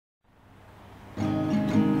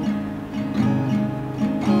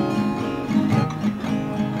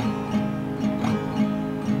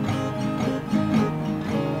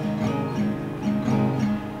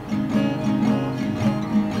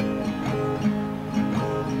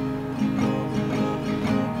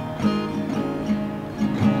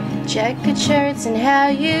checkered shirts and how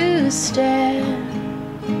you stare,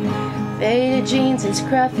 faded jeans and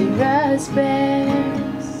scruffy rust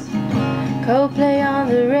bears, Coldplay on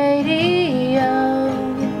the radio,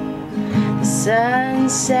 the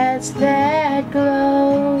sunsets that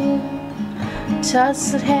glow,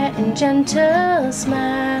 tousled hair and gentle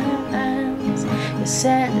smiles, your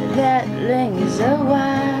scent that lingers a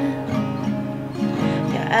while,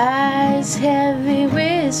 your eyes heavy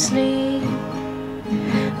with sleep,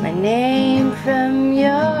 my name from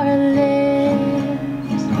your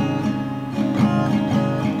lips.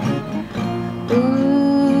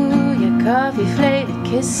 Ooh, your coffee flavored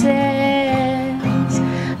kisses,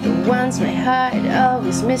 the ones my heart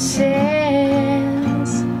always misses.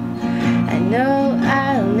 I know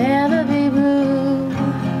I'll never be blue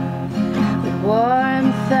with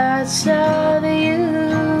warm thoughts of you.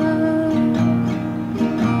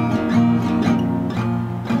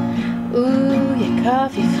 Ooh, your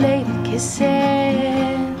coffee flavored kisses,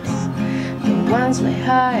 the ones my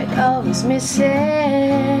heart always misses.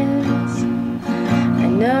 I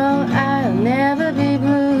know I'll never be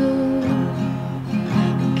blue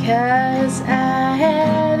because I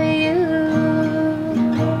have you.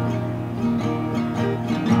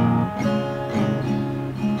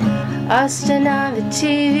 Austin on the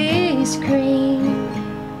TV screen,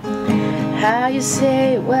 how you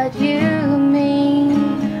say what you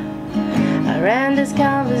mean, horrendous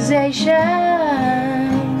conversations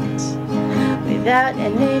without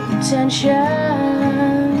any pretensions,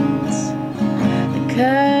 the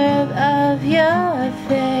curve of your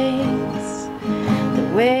face,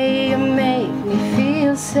 the way you make me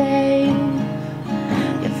feel safe,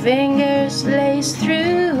 your fingers lace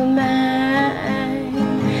through mine,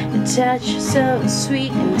 your touch so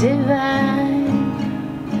sweet and divine.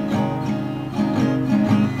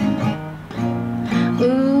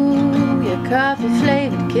 Ooh, your coffee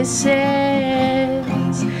flavored kisses,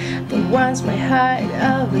 the ones my heart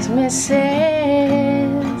always misses.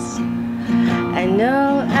 I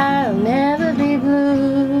know I'll never be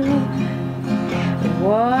blue with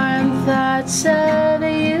warm thoughts of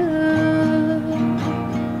you.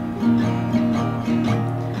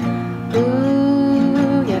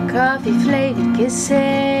 Ooh, your coffee flavored kisses,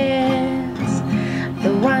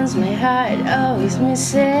 the ones my heart always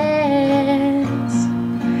misses.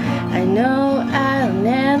 I know I'll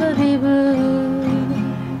never be blue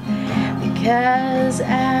because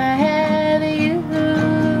I